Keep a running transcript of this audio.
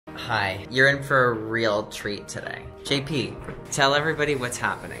Hi, you're in for a real treat today. JP, tell everybody what's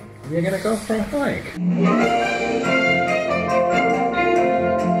happening. We're gonna go for a hike.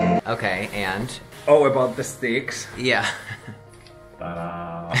 Okay, and? Oh, about the sticks? Yeah.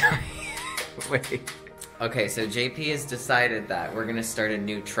 Ta-da. Wait. Okay, so JP has decided that we're gonna start a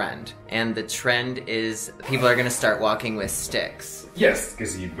new trend. And the trend is people are gonna start walking with sticks. Yes,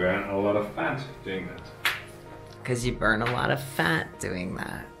 because you burn a lot of fat doing that. Because you burn a lot of fat doing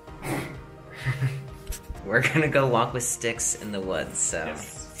that. We're gonna go walk with sticks in the woods, so.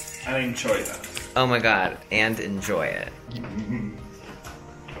 Yes, and enjoy that. Oh my god, and enjoy it.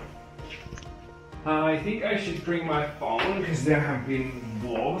 I think I should bring my phone because there have been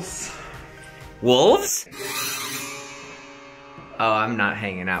wolves. Wolves? Oh, I'm not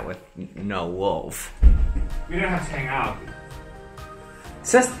hanging out with no wolf. We don't have to hang out. It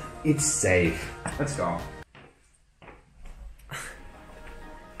says it's safe. Let's go.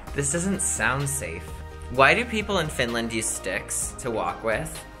 This doesn't sound safe. Why do people in Finland use sticks to walk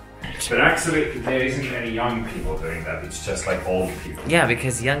with? But actually, there isn't any young people doing that. It's just like old people. Yeah,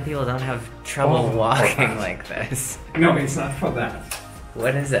 because young people don't have trouble walking like this. No, it's not for that.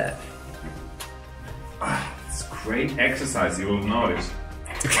 What is it? It's great exercise, you will notice.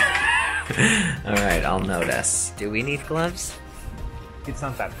 Alright, I'll notice. Do we need gloves? It's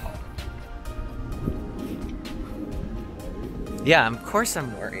not that cold. Yeah, of course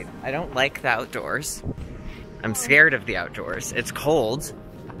I'm worried. I don't like the outdoors. I'm scared of the outdoors. It's cold.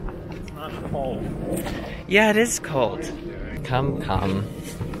 It's not cold. Yeah, it is cold. Come.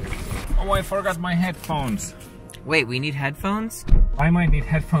 Oh, I forgot my headphones. Wait, we need headphones? I might need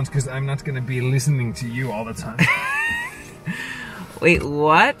headphones because I'm not gonna be listening to you all the time. Wait,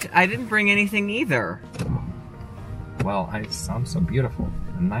 what? I didn't bring anything either. Well, I sound so beautiful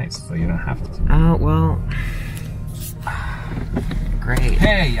and nice, so you don't have to. Oh, well... Great.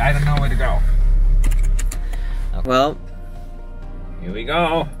 Hey, I don't know where to go. Well, here we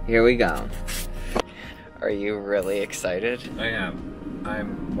go. Here we go. Are you really excited? I am.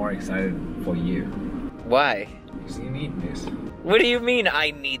 I'm more excited for you. Why? Because you need this. What do you mean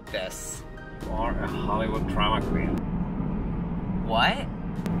I need this? You are a Hollywood drama queen. What?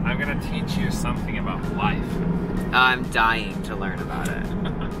 I'm gonna teach you something about life. I'm dying to learn about it.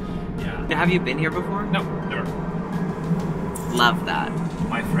 Yeah. Have you been here before? No, never. Love that.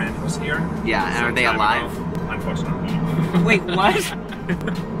 My friend was here. Yeah, and are they alive? Ago. Unfortunately. Wait, what?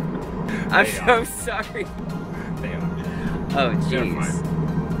 I'm so sorry. They are. Oh, They're jeez.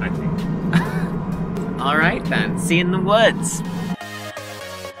 fine, I think. All right then. See you in the woods.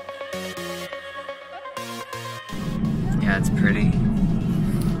 Yeah, it's pretty.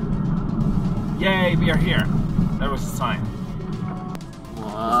 Yay, we are here. That was a sign. Whoa.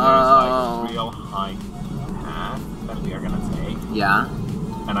 There's like a real high path that we are gonna take. Yeah.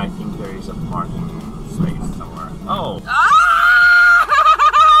 And I think there is a parking space somewhere. Oh!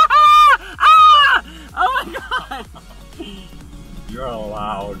 Oh my god! You're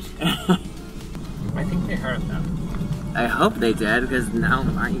loud. I think they heard that. I hope they did, because now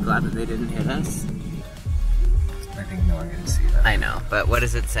aren't you glad that they didn't hit us? I think no one can see that. I know, but what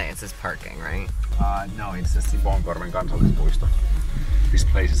does it say? It says parking, right? No, it's the Sipoonkorven kansallispuisto. This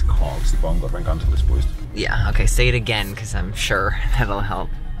place is called Sipoonkorven kansallispuisto. Yeah, okay, say it again, because I'm sure that'll help.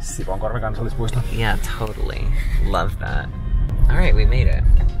 Sipoonkorven kansallispuisto. Yeah, totally. Love that. Alright, we made it.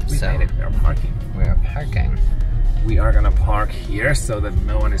 We made it. We are parking. We are parking. We are gonna park here so that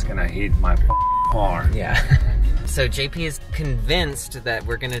no one is gonna hit my car. Yeah. So JP is convinced that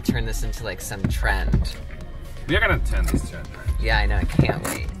we're gonna turn this into like some trend. We are gonna turn this to a trend. Yeah, I know, I can't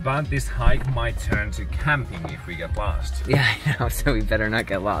wait. But this hike might turn to camping if we get lost. Yeah, I know, so we better not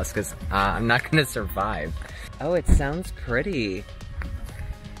get lost, because I'm not gonna survive. Oh, it sounds pretty.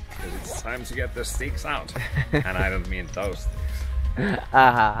 It's time to get the sticks out. And I don't mean those sticks.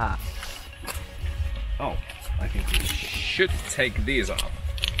 Oh, I think we should take these off.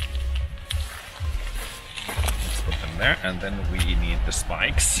 Let's put them there, and then we need the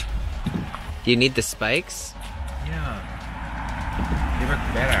spikes. You need the spikes? Yeah. They work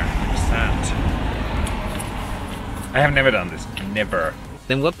better with sand. I have never done this. Never.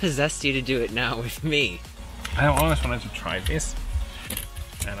 Then what possessed you to do it now with me? I have always wanted to try this.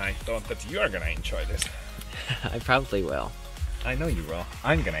 And I thought that you are gonna enjoy this. I probably will. I know you will.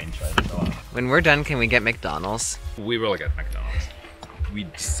 I'm gonna enjoy this a lot. When we're done, can we get McDonald's? We will get McDonald's. We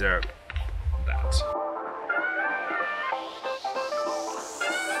deserve that.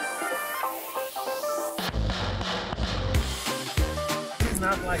 It's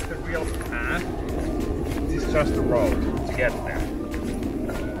not like the real path. It's just a road to get there.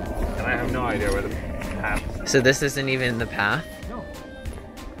 And I have no idea where the path is. So this isn't even the path? No.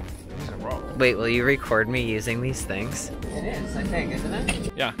 row. Wait, will you record me using these things? It is, I think, isn't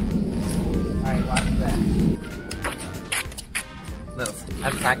it? Yeah. Alright, watch that. Move.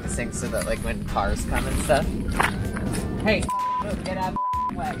 I'm practicing so that like when cars come and stuff. Hey, move, get out of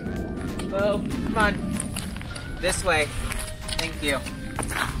the way. Move, come on. This way. Thank you.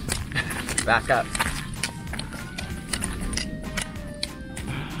 Back up.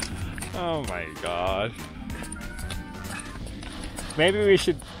 Oh my god. Maybe we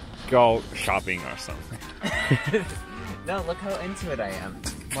should go shopping or something. No, look how into it I am.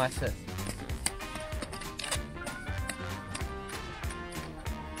 Watch this.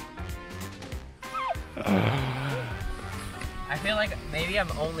 I feel like maybe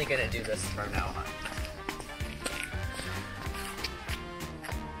I'm only gonna do this from now on.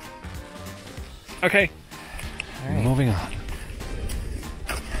 Okay. All right. Moving on.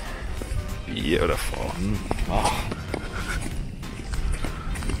 Beautiful. Oh.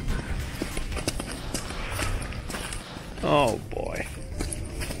 Oh boy.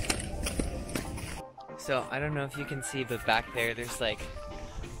 So I don't know if you can see, but back there's like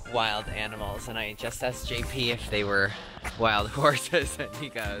wild animals, and I just asked JP if they were wild horses, and he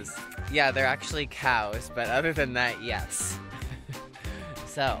goes, yeah, they're actually cows, but other than that, yes.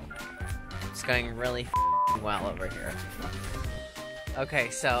 So it's going really well over here. Okay,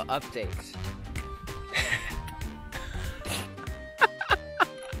 so update.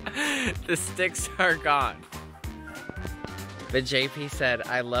 The sticks are gone. But JP said,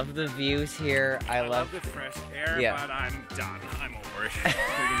 I love the views here. I love the fresh air, yeah. But I'm done. I'm over it. We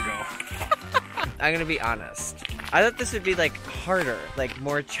can go. I'm gonna be honest. I thought this would be like harder, like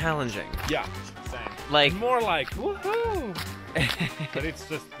more challenging. Yeah, same. Like more like woohoo. But it's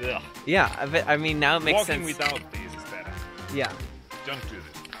just ugh. Yeah, but I mean now it makes Walking sense. without these is better. Yeah. Don't do this.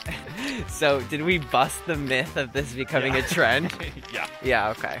 So did we bust the myth of this becoming a trend? Yeah. Yeah.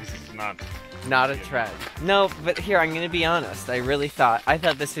 Okay. This is Not a trend. No, but here I'm gonna be honest. I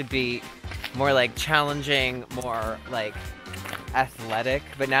thought this would be more like challenging, more like athletic.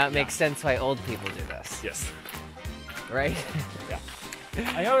 But now it makes sense why old people do this. Yes. Right? Yeah.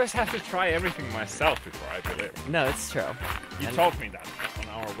 I always have to try everything myself before I deliver. No, it's true. You told me that on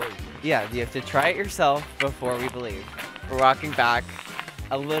our way. Yeah, you have to try it yourself before we believe. We're walking back.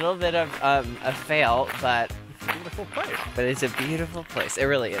 A little bit of a fail, but it's a beautiful place. But it's a beautiful place. It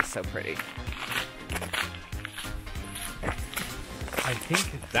really is so pretty. I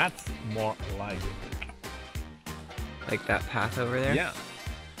think that's more like it. Like that path over there? Yeah.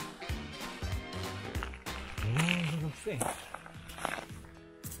 Let's see.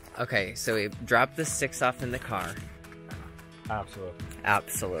 Okay, so we dropped the sticks off in the car. Absolutely.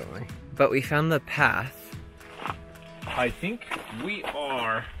 Absolutely. But we found the path. I think we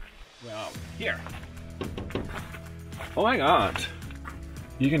are, well, here. Oh my god.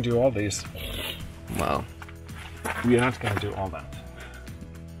 You can do all these. Wow. We're not gonna do all that.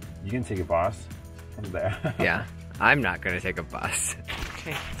 You can take a bus from there. Yeah, I'm not gonna take a bus.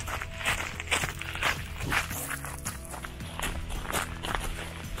 Okay.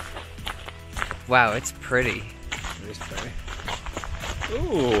 Wow, it's pretty. It is pretty.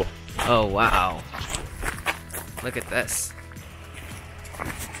 Ooh. Oh, wow. Look at this.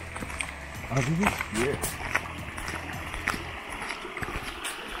 Oh, this is weird.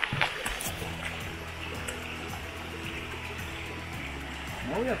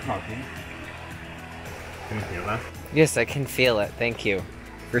 Now we are talking. Can you feel that? Yes, I can feel it. Thank you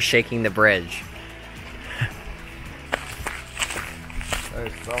for shaking the bridge.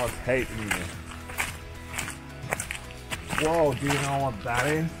 Someone's hating me. Whoa, do you know what that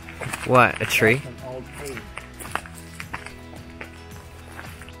is? What, a tree? That's an old tree.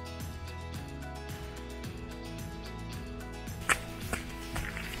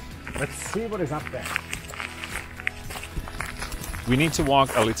 Let's see what is up there. We need to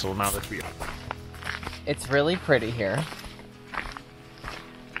walk a little now that we are. It's really pretty here.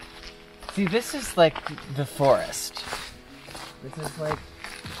 See, this is like the forest. This is like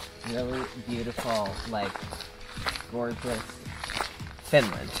really beautiful, like gorgeous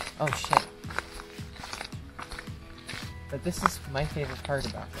Finland. Oh shit. But this is my favorite part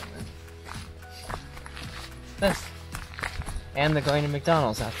about Finland. This. And the going to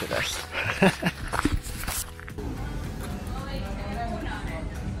McDonald's after this.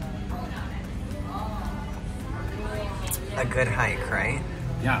 A good hike, right?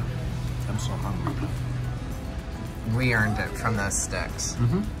 Yeah. I'm so hungry. We earned it from those sticks.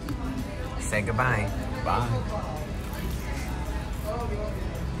 Mm-hmm. Say goodbye. Bye.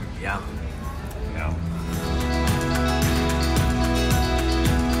 Yum. Yeah.